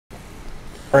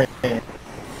If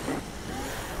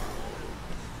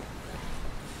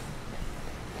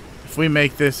we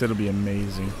make this, it'll be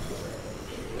amazing.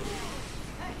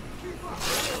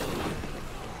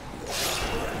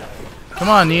 Come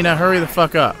on, Nina, hurry the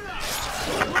fuck up.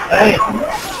 Hey!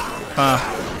 Huh.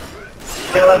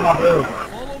 Can't let my move.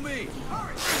 Follow me.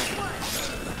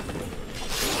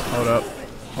 Hold up.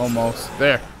 Almost.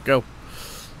 There. Go.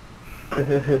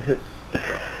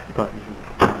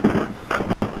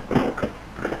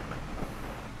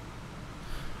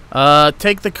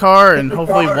 Take the car and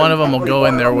hopefully one of them will go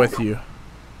in there with you.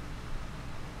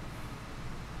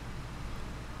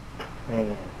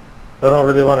 Man, I don't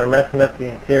really want to messing up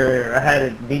the interior. I had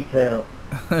it detailed.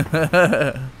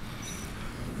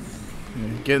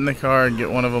 Get in the car and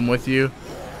get one of them with you.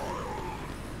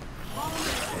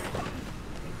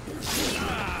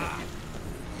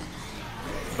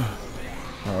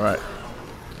 Alright.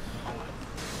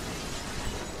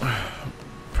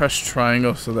 Press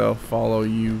triangle so they'll follow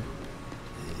you.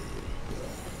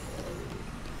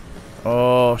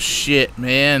 Oh shit,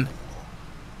 man.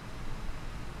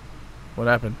 What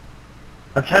happened?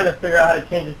 I'm trying to figure out how to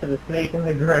change it to the snake in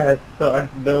the grass so I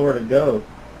know where to go.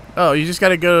 Oh, you just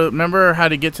gotta go. Remember how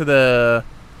to get to the.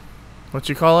 What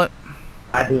you call it?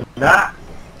 I do not.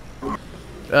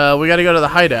 We gotta go to the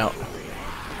hideout.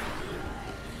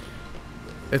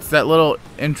 It's that little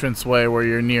entranceway where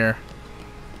you're near.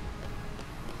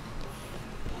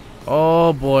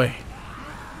 Oh boy.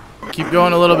 Keep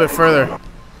going a little bit further.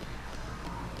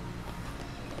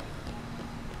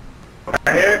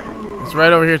 Right here? It's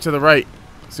right over here to the right.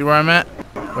 See where I'm at?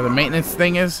 Where the maintenance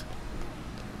thing is?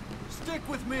 Stick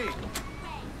with me.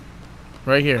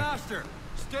 Right here. Faster.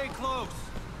 Stay close.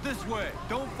 This way.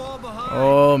 Don't fall behind.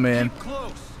 Oh man. Keep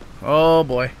close. Oh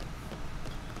boy.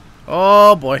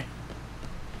 Oh boy.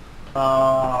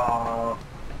 Oh.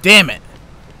 Damn it.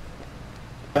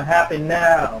 What happened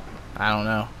now? I don't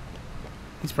know.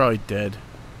 He's probably dead.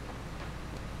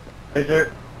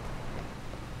 Richard?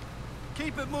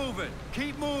 Keep it moving.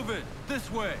 Keep moving.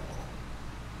 This way.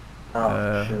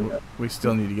 Oh, shoot. We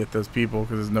still need to get those people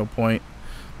because there's no point.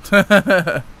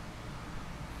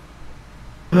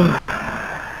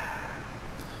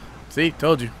 See,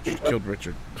 told you. Killed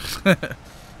Richard.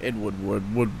 Ed Wood,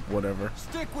 whatever.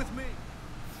 Stick with me.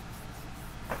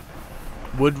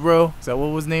 Woodrow? Is that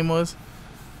what his name was?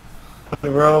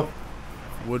 Woodrow?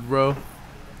 Woodrow?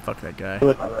 Fuck that guy.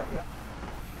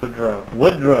 Woodrow.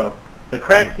 Woodrow. The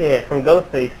crackhead from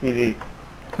Ghostface TV.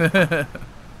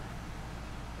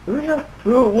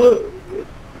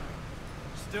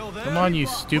 Still there? Come on, you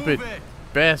stupid Move it.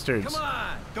 bastards. Come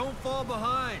on. Don't fall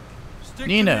behind. Stick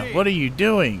Nina, to me. what are you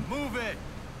doing? Move it.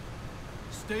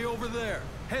 Stay over there.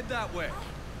 Head that way.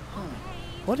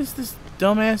 What is this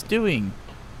dumbass doing?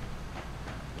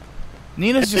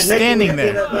 Nina's just standing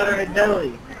there.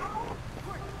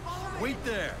 Wait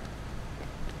there.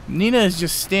 Nina is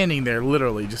just standing there,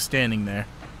 literally just standing there.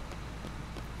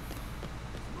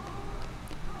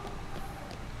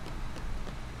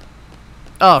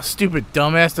 Oh, stupid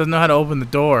dumbass doesn't know how to open the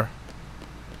door.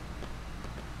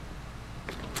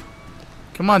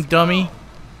 Come on, dummy.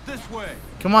 This way.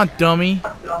 Come on, dummy.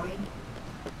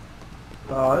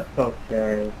 Oh, it's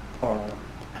okay. Oh.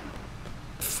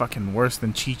 Fucking worse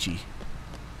than Chi-Chi.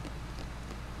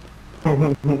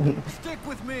 Stick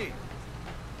with me.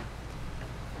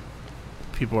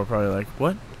 People are probably like,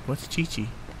 what? What's Chi-Chi?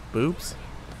 Boobs?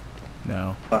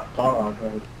 No.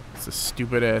 It's a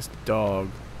stupid ass dog.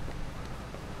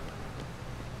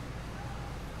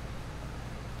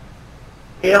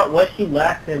 You know, what she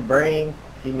lacks in brain,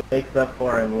 she makes up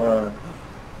for in love.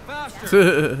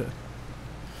 Faster.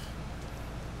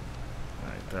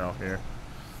 Alright, they're all here.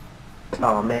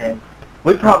 Oh man,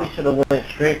 we probably should have went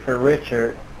straight for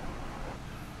Richard.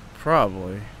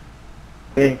 Probably.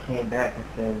 Then came back and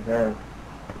said that.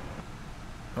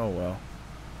 Oh well.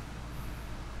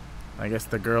 I guess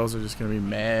the girls are just gonna be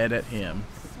mad at him.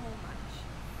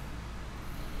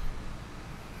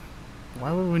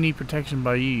 Why would we need protection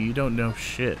by you? You don't know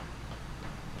shit.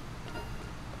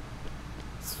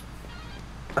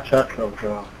 I trust her,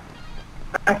 girl.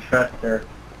 I trust her.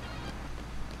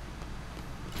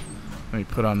 Let me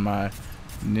put on my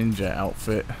ninja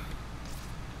outfit.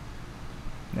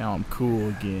 Now I'm cool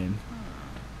again.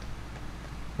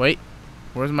 Wait,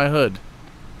 where's my hood?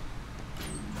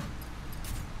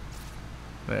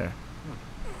 There.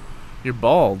 You're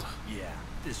bald. Yeah,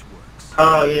 this works.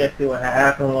 Oh yeah, see what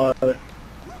happened was,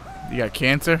 You got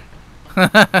cancer?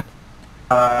 I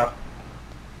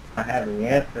have the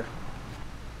answer.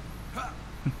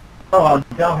 Oh, I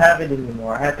don't have it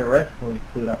anymore. I had the wrestling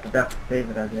suit. I forgot to save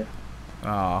it, I guess.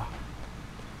 Aw.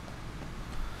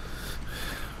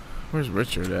 Where's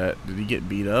Richard at? Did he get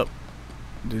beat up?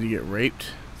 Did he get raped?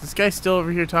 Is this guy still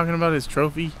over here talking about his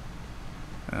trophy?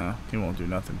 Oh, he won't do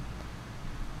nothing.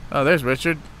 Oh, there's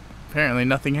Richard. Apparently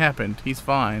nothing happened. He's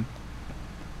fine.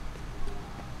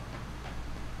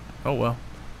 Oh well.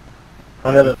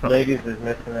 One of the ladies is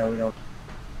missing that we don't.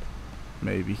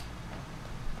 Maybe.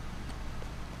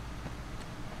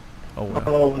 Oh well.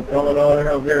 Hello, what's going on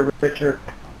over here, Richard?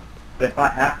 If I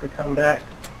have to come back.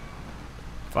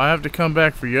 If I have to come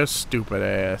back for your stupid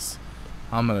ass,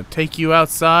 I'm gonna take you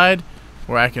outside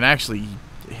where I can actually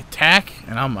attack,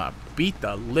 and I'm gonna beat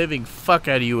the living fuck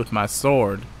out of you with my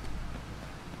sword.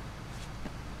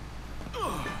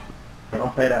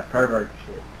 Don't play that pervert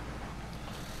shit.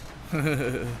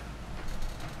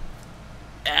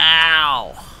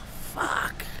 Ow!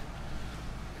 Fuck.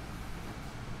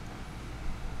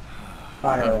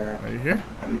 Fire. Are you here?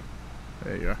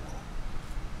 There you are.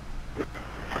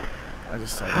 I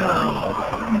just saw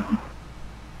that.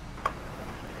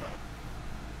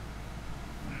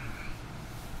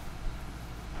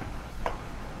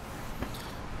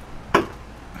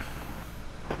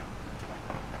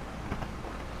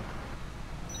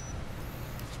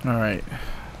 Alright.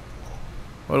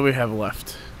 What do we have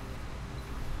left?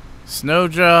 Snow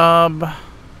job.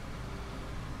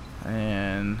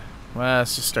 And well,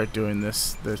 let's just start doing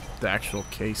this, the actual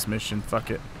case mission. Fuck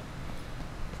it.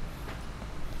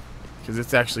 Because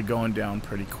it's actually going down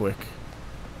pretty quick.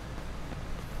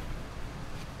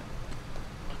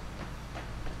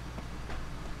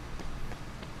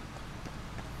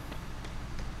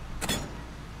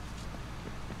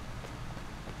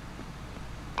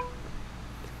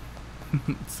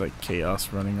 It's like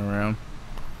chaos running around.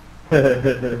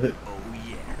 Oh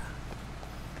yeah.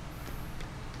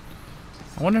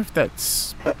 I wonder if that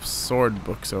sword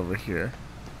book's over here.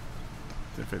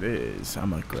 If it is,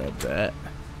 I'm gonna grab that.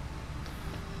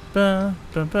 Ow,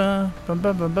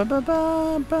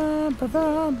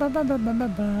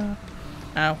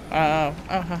 ow,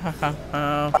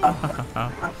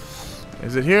 ow.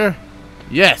 Is it here?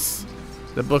 Yes!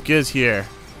 The book is here.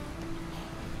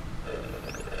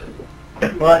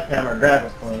 Sledgehammer, grab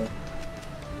it for me.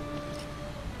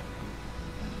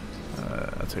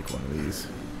 I'll take one of these.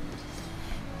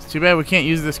 It's too bad we can't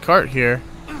use this cart here.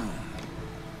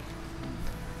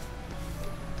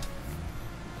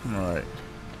 Alright.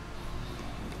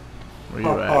 Where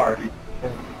you at?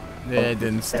 Yeah, it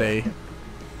didn't stay.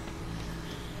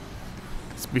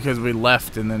 It's because we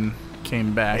left and then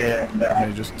came back. Yeah,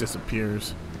 and it just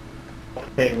disappears.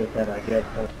 Stay with that, I guess.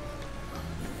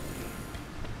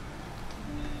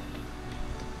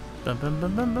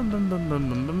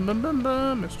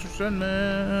 Mr.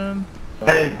 Sandman.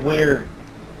 That is weird.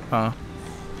 Huh?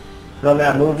 On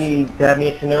that movie that me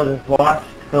and Chanel just watched,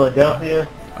 Philadelphia,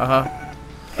 Uh-huh.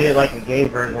 they did like a gay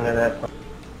version of that song.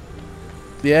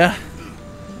 Yeah?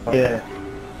 Yeah.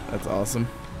 That's awesome.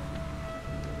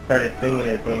 Started singing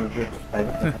it and just like...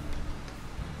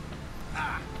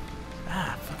 Ah,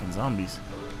 fucking zombies.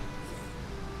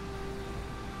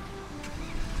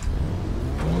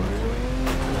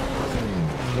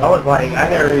 I was like, I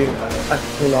never even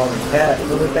seen all the cats.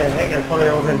 So this thing, heck, I'm pulling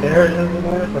over in there and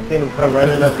everywhere. I seen them come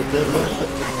running up the business.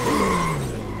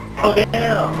 Oh,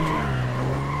 damn!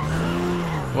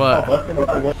 What? Oh, busting out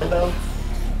the window.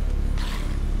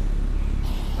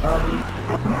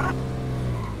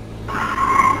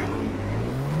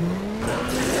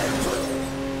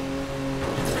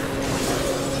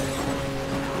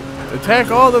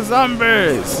 Attack all the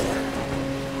zombies!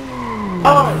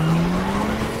 Oh!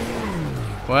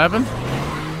 What happened?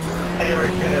 They were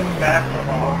gonna smash them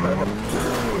all.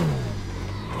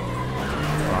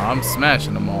 Oh, I'm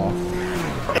smashing them all.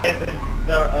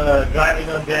 Driving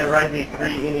on Dead Rising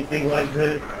 3, anything like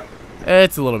this?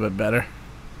 It's a little bit better.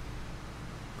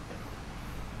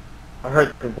 I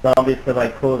heard the zombies could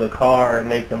like pull the car and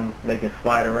make it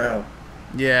slide around.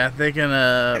 Yeah, they can,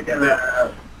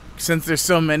 since there's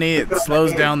so many, it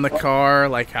slows down the car,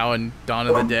 like how in Dawn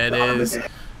of the Dead is.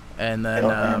 And then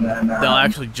they'll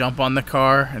actually jump on the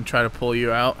car and try to pull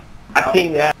you out. I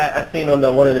seen that. I seen on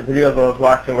one of the videos I was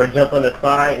watching where it jumped on the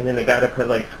side and then the guy that could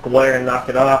like square and knock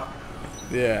it off.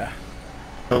 Yeah.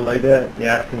 Something like that.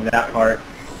 Yeah, I seen that part.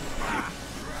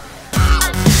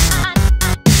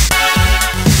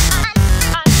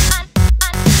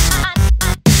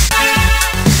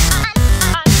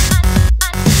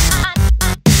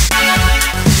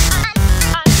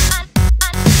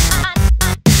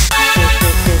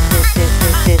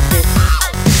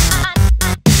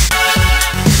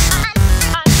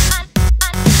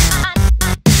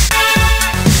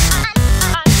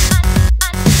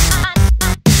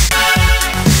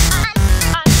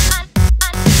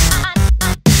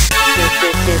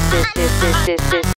 this